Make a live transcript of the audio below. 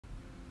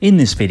In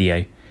this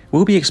video,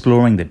 we'll be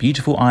exploring the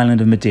beautiful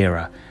island of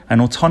Madeira, an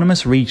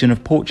autonomous region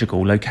of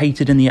Portugal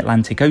located in the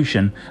Atlantic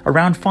Ocean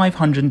around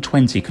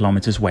 520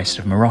 kilometres west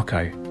of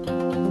Morocco.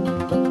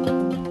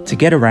 To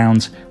get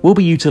around, we'll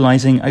be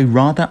utilising a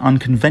rather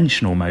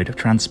unconventional mode of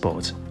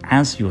transport,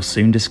 as you'll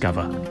soon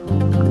discover.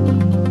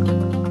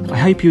 I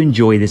hope you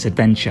enjoy this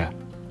adventure.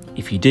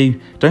 If you do,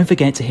 don't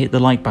forget to hit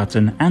the like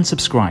button and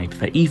subscribe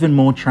for even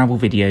more travel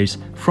videos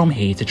from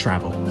here to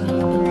travel.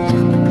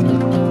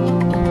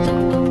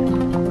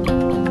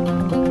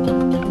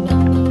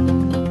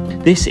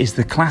 This is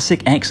the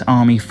classic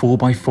ex-army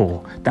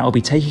 4x4 that will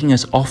be taking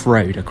us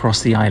off-road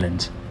across the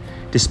island.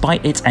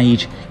 Despite its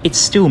age, it's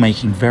still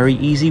making very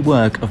easy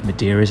work of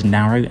Madeira's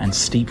narrow and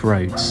steep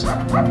roads.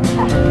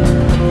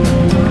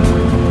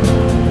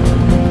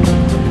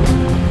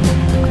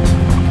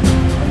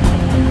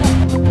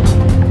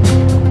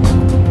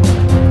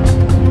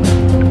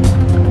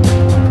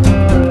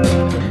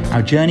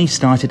 Our journey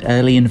started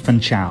early in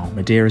Funchal,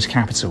 Madeira's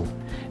capital,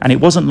 and it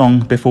wasn't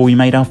long before we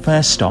made our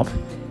first stop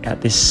at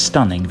this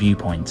stunning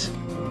viewpoint.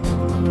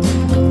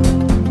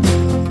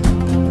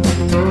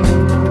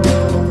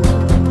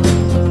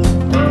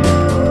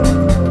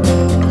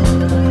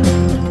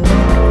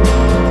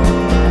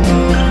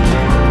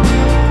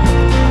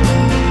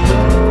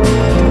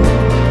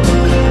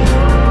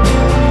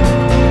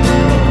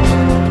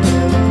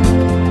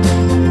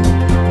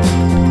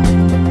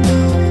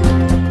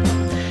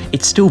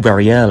 It's still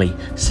very early,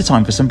 so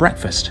time for some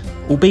breakfast,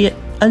 albeit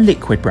a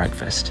liquid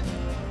breakfast.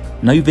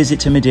 No visit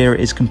to Madeira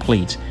is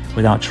complete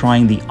without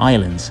trying the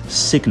island's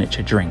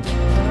signature drink. That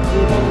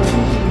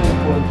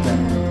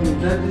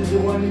is the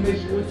one you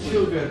mix with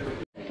sugar.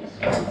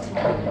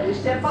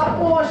 Isto é para a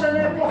Poncha,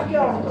 não é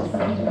Portugal.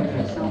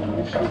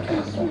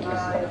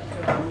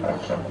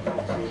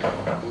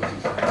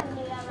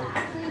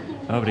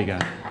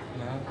 Obrigado.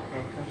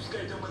 O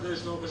skate é uma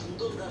das novas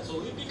modalidades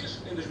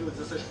olímpicas. Em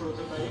 2016 foram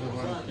também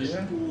aprovadas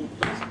o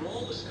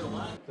beisebol, a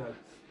escalar.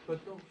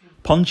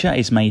 Poncha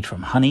is made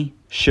from honey,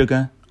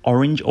 sugar,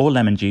 orange or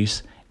lemon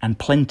juice, and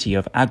plenty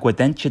of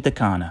aguardente de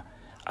cana,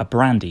 a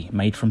brandy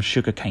made from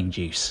sugarcane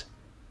juice.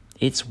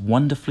 It's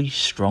wonderfully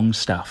strong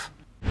stuff.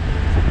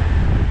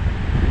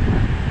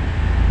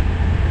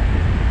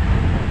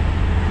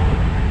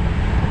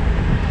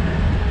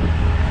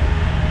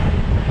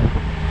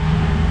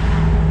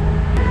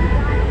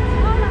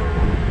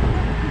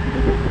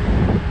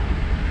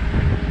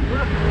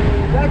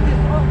 That is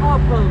all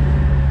apples.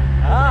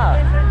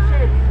 Different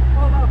shapes.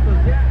 All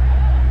apples, yeah.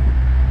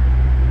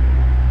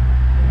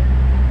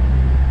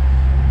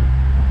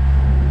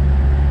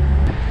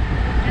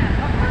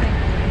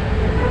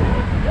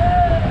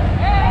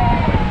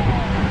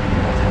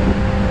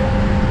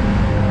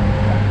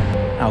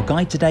 Our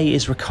guide today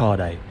is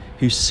Ricardo,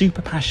 who's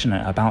super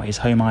passionate about his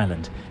home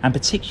island, and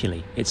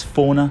particularly its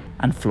fauna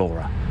and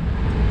flora.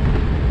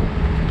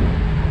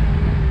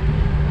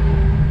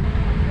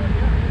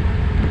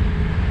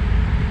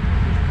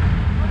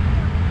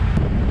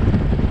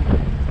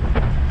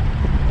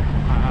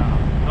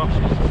 Gosh,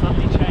 it's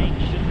suddenly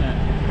changed, isn't it?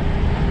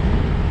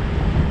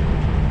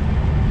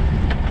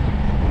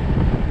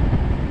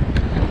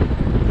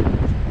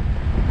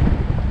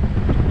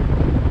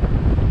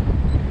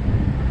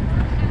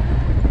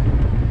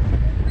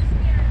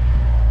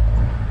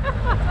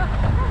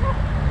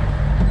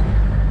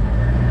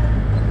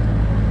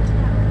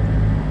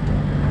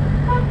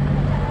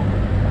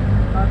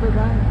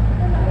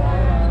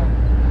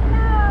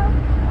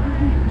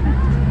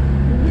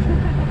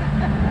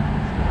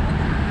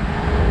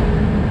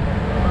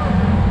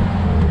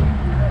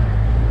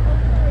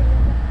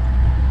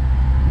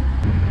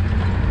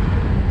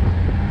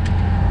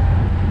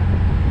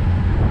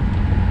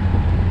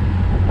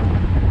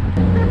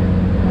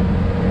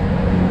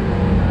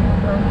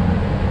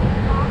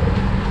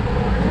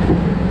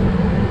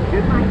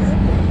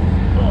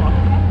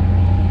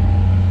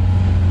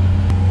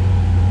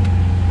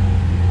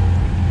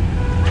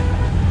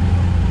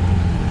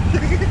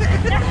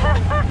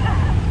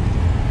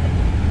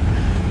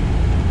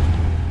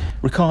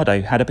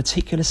 Ricardo had a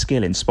particular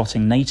skill in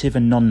spotting native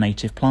and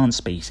non-native plant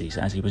species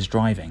as he was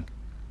driving.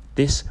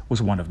 This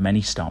was one of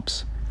many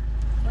stops.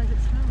 Why does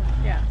it smell like?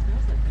 Yeah, it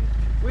smells like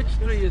it. Which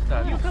tree is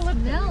that?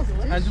 Eucalyptus.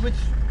 And which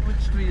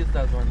tree is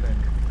that one then?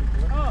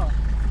 Oh,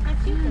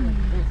 that's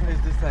eucalyptus.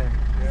 It's the same.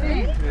 Yeah,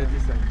 See? yeah, the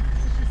same.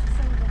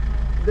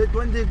 That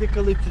when the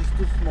eucalyptus is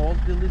too small,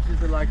 the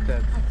leaves are like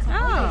that.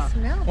 Ah.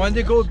 When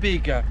they go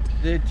bigger,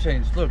 they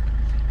change. Look,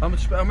 I'm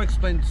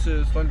explaining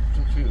so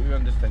you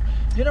understand.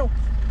 You know,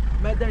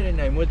 Madeira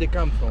name, where they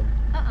come from?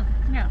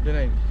 Yeah. The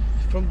name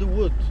from the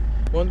wood.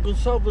 When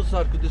Gonçalves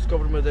Arco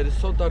discovered Madeira,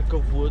 it's so dark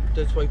of wood.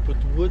 That's why I put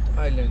wood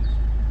island.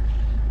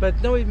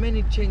 But now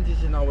many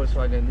changes in our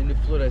island, in the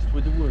forest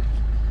with the wood.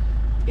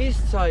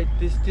 East side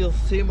is still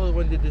similar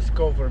when they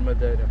discover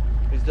Madeira.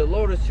 It's the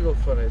lower civil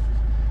forest.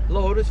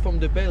 Lower is from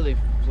the bay-leaf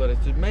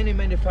forest. There's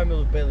many family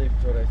of bay-leaf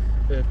forest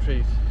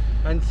trees,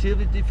 and still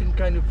different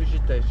kind of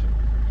vegetation.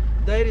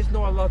 There is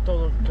not a lot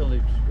of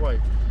eucalyptus.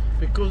 Why?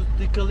 Because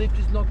the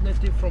eucalyptus is not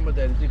native from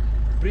Madeira. The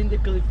bring the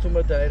eucalyptus to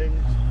Madeira and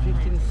it's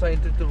 15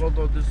 centimeters to hold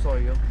on the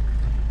soil.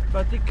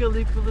 But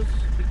eucalyptus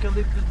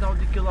now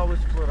they kill our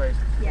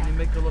forests and they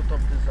make a lot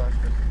of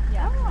disasters.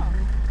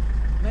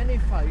 Many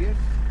fires.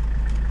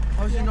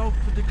 As you know,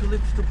 for the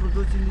eucalyptus to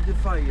produce, you need the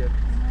fire.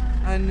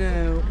 And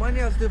when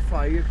you have the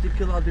fire, they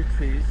kill other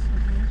trees.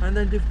 And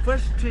then the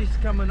first trees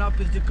coming up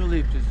is the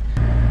eucalyptus.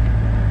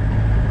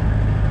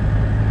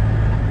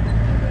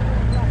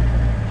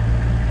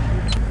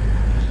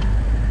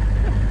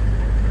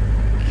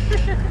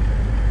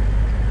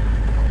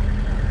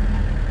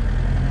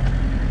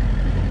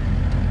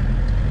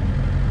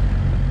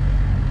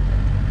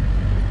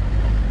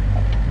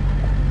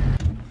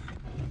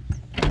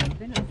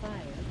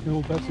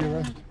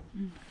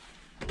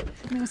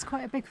 There was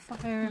quite a big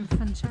fire in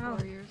Funchal.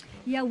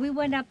 Yeah, we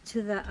went up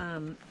to the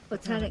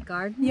botanic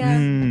garden. Yeah.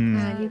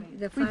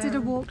 We did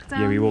a walk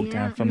down. Yeah, we walked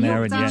down from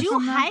there, and Did you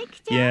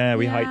hike down? yeah,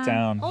 we hiked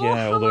down. Oh, yeah,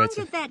 how all the way long to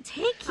did that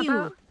take you?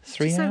 About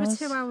 3 just hours.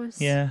 over 2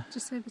 hours. Yeah.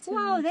 Just over 2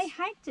 Wow, hours. they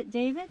hiked it,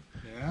 David.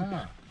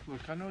 Yeah.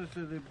 Look, I know it's a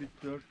little bit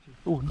dirty.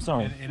 Oh, I'm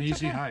sorry. An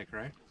easy hike,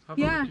 right?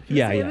 Yeah.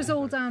 Yeah, It yeah. was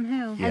all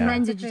downhill. Yeah. And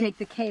then did you take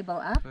the cable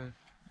up?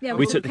 Yeah,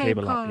 We took the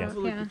cable up, car, yeah.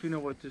 Look, if you know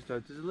what this is,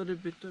 it's a little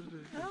bit dirty.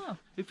 Oh.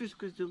 If it's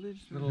because the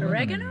leaves.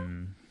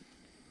 Oregano?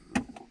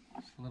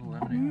 It's a little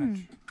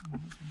lemony.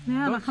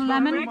 Yeah, Don't like a smell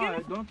lemon. too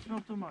much, don't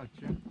smell too much.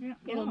 Yeah?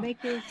 It'll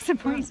make you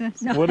Surprise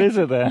us. What is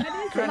it there?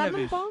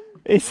 Cannabis.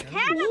 It's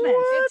cannabis.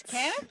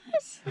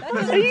 It's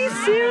cannabis? Are you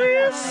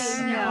serious?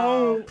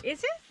 No.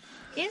 Is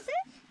it? Is it?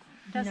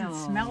 Doesn't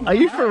smell Are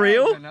you for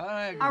real?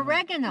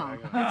 Oregano.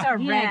 It's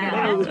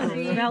oregano.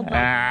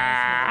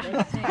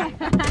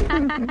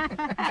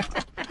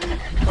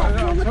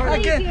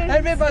 Okay,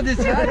 everybody's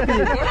happy.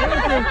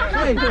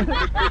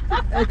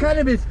 Hey,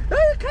 cannabis.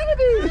 Hey,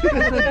 cannabis.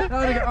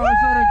 Oh,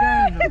 it's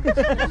oregano.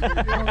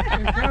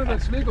 In Canada,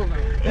 it's legal now.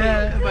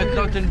 Yeah, but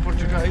not in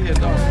Portugal here,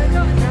 no.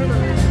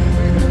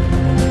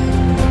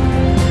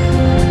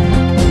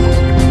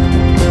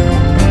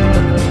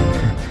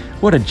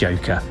 What a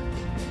joker.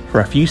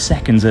 For a few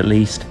seconds at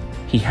least,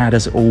 he had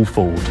us all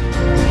fooled.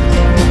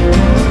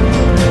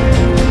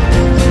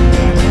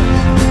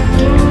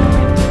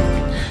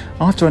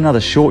 After another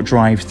short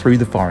drive through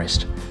the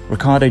forest,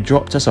 Ricardo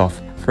dropped us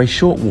off for a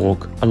short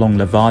walk along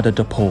Levada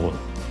de Paul.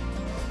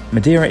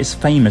 Madeira is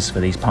famous for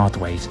these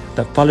pathways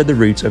that follow the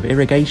route of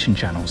irrigation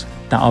channels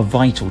that are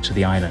vital to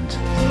the island.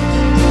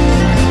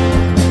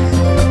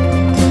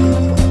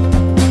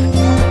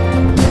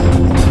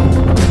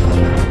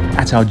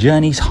 At our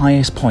journey's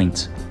highest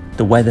point,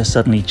 the weather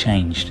suddenly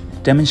changed,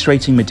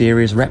 demonstrating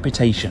Madeira's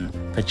reputation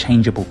for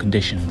changeable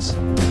conditions.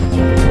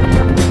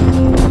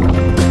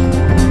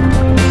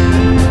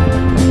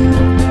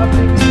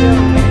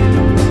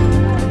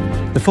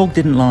 The fog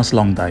didn't last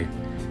long though,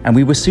 and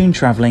we were soon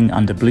travelling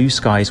under blue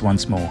skies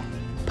once more,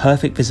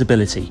 perfect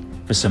visibility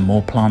for some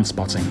more plant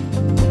spotting.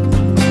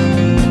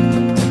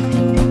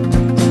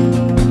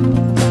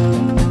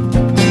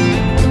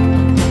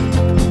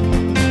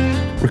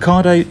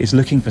 Ricardo is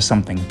looking for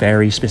something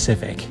very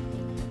specific.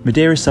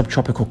 Madeira's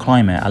subtropical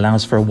climate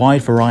allows for a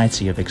wide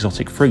variety of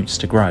exotic fruits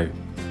to grow.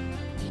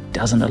 He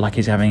doesn't look like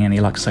he's having any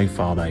luck so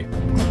far though.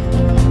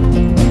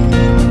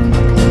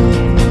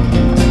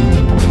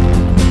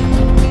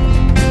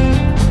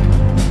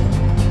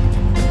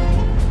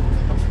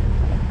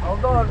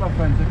 Hold on, my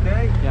friends,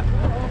 okay? Yeah.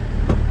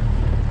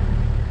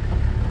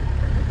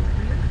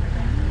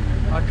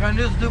 I can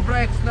use the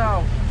brakes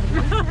now.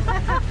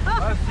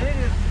 I'm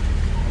serious.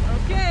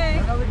 Okay.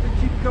 I know we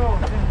can keep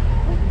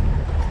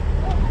going.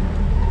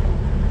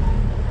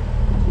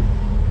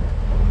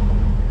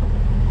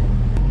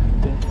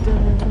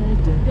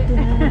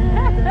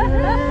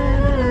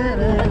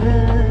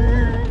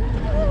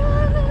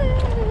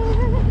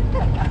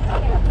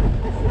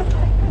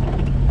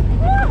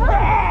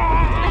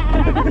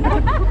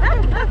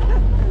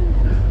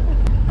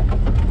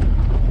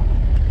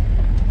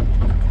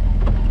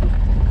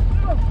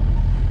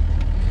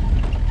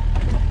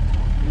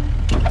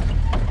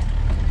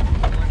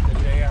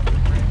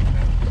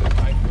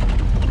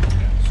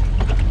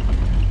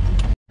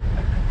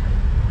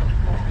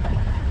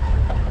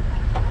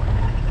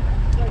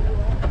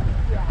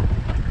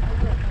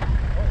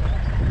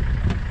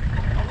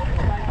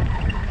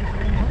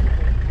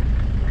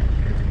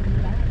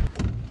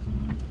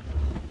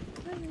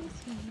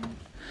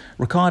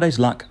 Ricardo's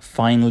luck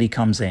finally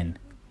comes in.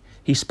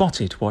 He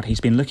spotted what he's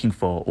been looking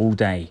for all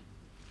day.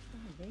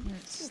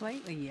 It's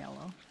slightly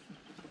yellow.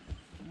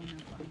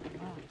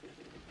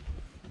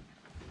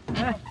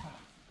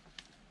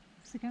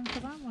 Is he going for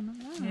that one?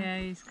 Yeah,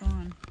 he's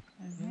gone.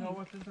 You know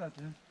what is that?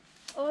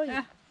 Oh,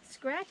 you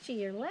scratchy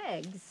your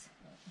legs.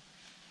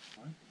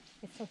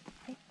 It's so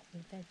thick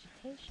with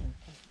vegetation.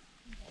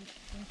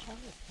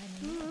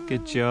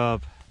 Good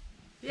job.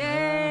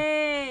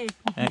 Yay!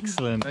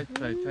 Excellent. Wait,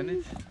 and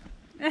it's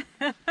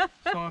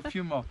so a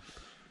few more.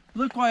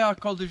 Look why I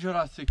call the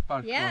Jurassic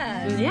Park.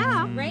 Yeah,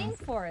 Yeah.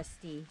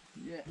 rainforesty.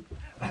 Yeah.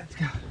 Let's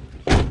go.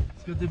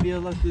 It's going to be a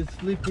lot of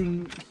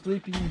slippery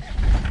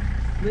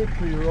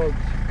roads.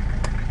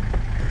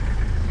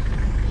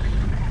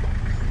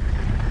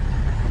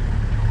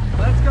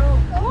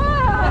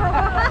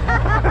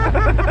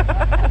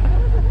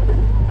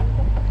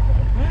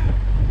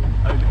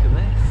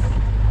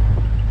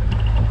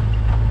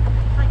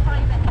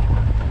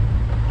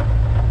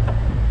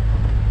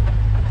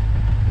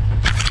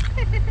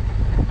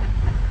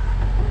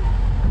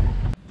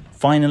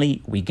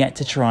 Finally, we get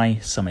to try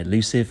some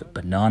elusive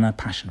banana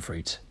passion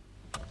fruit.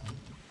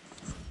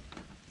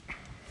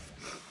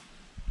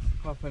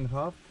 Half and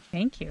half.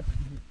 Thank you.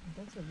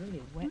 Those are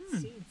really wet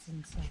seeds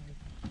inside.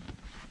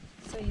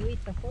 So you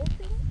eat the whole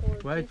thing?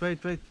 Or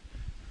Wait.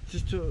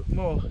 Just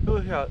more. Go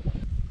here.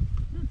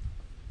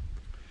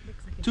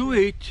 Looks like a To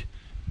eat,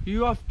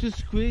 you have to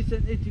squeeze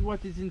and eat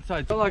what is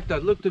inside. I like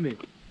that. Look to me.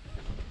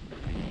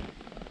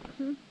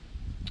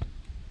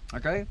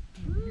 Okay?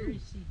 Very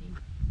seedy.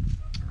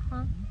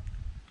 Uh-huh.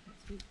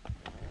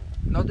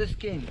 Not the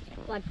skin.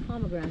 Like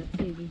pomegranate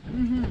seedy.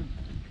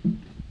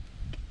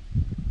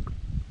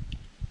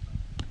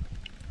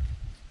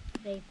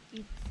 They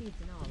eat seeds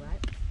and all,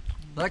 right?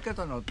 Like it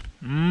or not?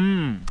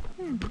 Mmm.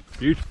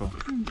 Beautiful.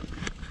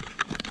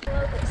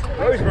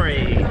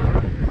 Rosemary!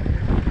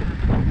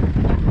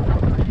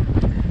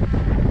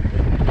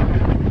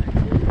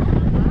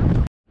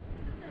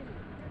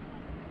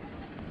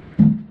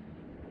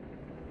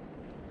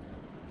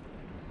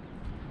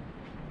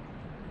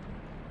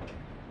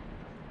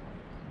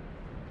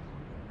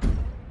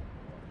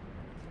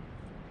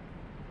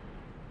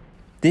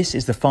 This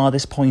is the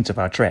farthest point of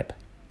our trip,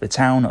 the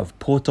town of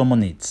Porto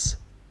Moniz,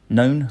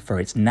 known for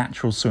its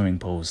natural swimming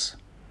pools.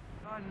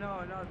 Oh no,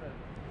 not that.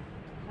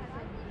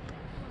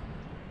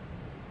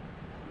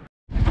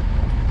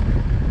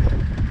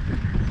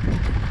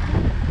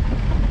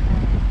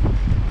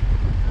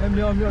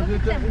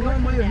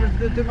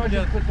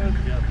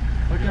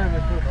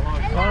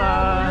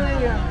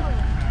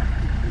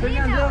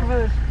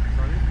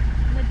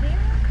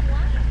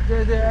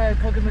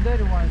 For the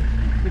Madeira one.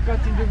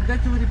 That's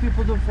what the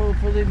people do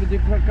for living. They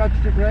cut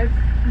the grapes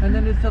and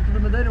then they sell to the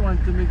Madeira one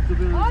to make the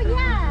building. Oh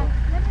yeah!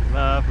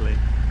 Lovely.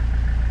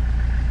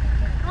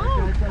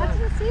 Oh, let's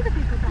just see the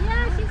people.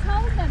 Yeah, she's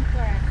holding them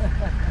for us.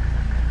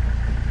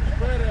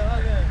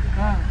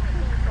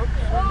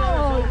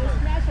 Oh, you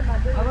smash them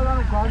up. Ela lá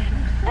no quarto.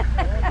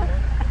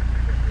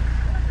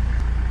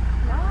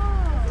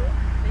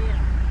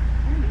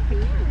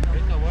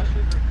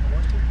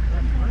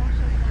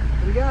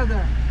 Obrigada.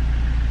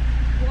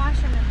 Wash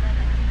them and then.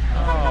 Oh,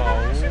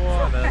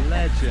 what a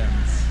legend.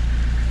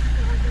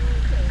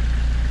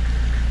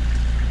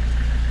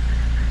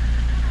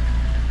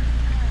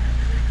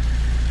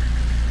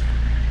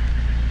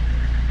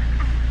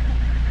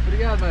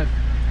 Obrigado, man.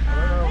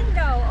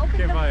 Window, open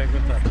Quem the vai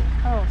aguentar?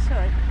 Oh,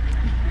 sorry.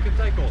 You can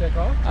take off. Check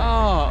off.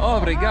 Oh,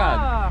 obrigado.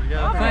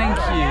 Oh, Thank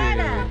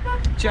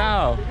you.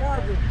 Ciao.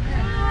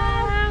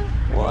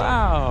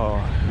 Wow.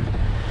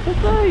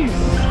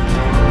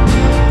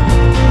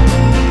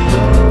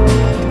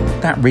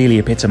 That really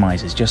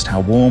epitomises just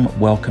how warm,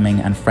 welcoming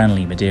and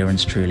friendly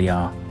Madeirans truly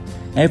are.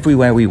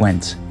 Everywhere we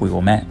went, we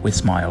were met with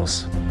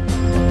smiles.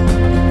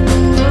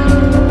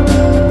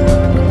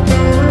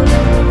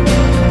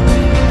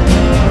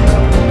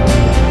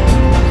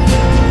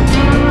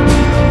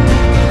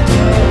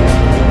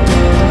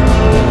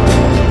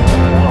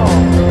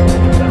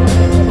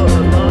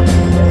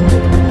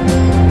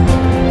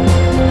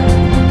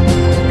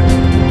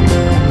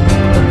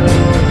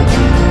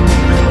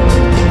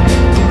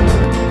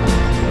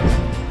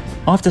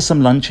 After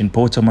some lunch in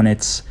Porto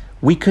Moniz,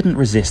 we couldn't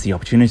resist the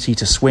opportunity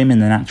to swim in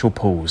the natural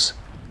pools,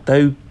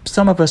 though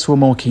some of us were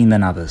more keen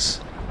than others.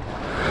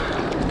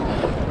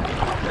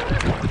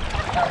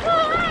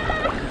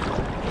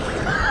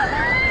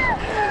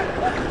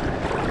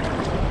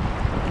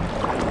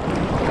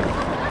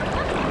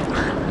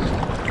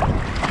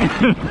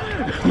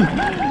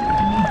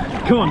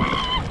 Come on.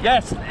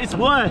 Yes, it's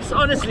worse.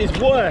 Honestly, it's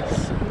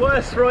worse.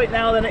 Worse right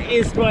now than it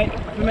is right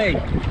for me.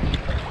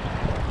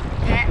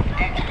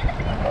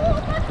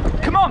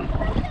 Come on.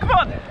 Come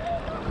on.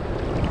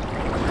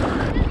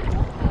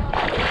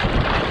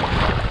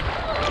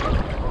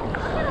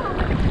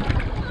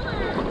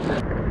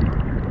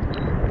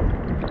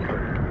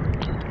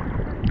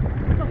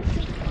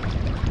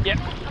 Yep.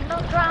 I'm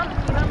not drowning,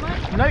 you don't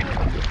mind? Nope.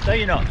 No,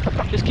 you're not.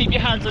 Just keep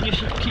your hands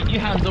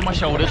on my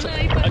shoulders.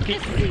 And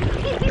keep.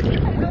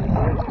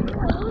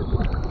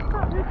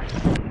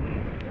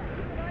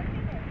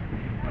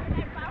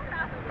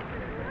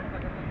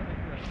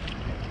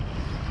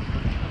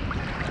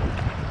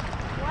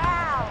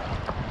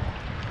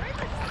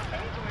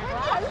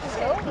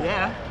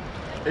 Yeah.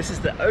 This is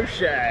the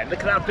ocean. Look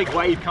at that big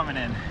wave coming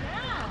in.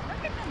 Yeah,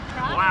 look at them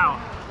try. Wow.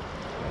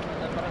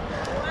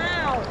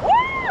 Wow. Woo!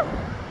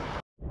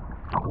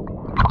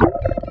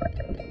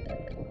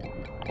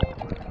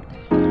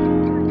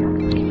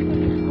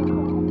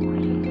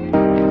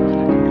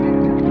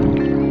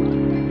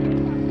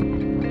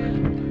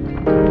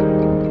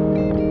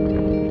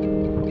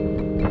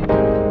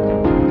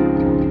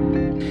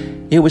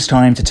 It was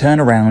time to turn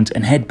around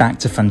and head back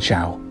to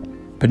Funchal,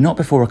 but not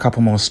before a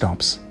couple more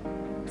stops.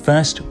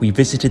 First, we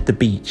visited the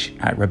beach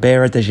at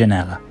Ribeira de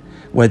Janela,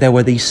 where there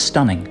were these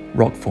stunning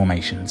rock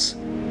formations.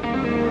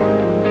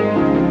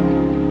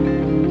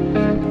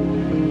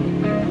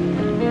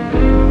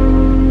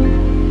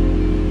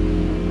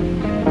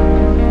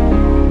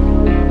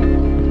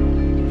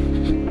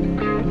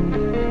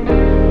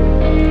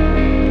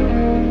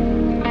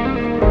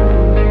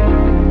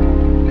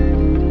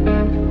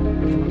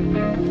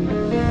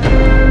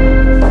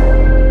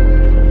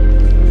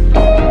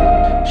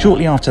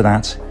 Shortly after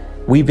that,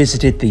 we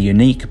visited the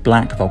unique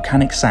black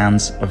volcanic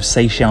sands of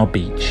Seixal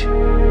Beach.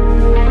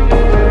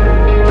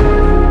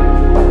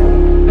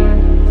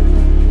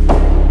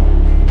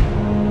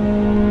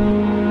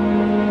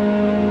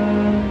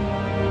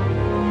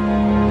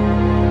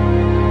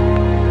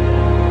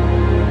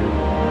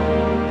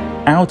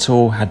 Our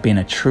tour had been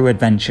a true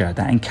adventure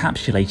that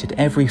encapsulated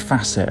every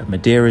facet of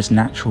Madeira's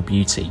natural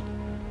beauty.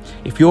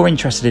 If you're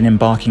interested in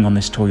embarking on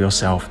this tour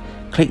yourself,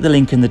 click the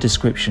link in the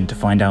description to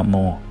find out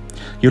more.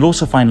 You'll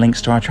also find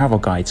links to our travel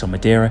guides on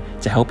Madeira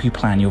to help you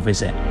plan your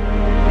visit.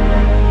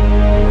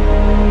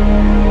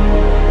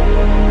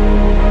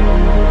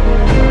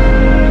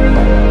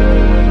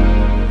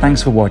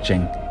 Thanks for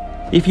watching.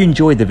 If you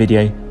enjoyed the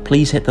video,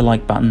 please hit the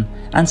like button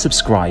and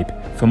subscribe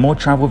for more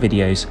travel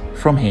videos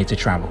from Here to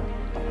Travel.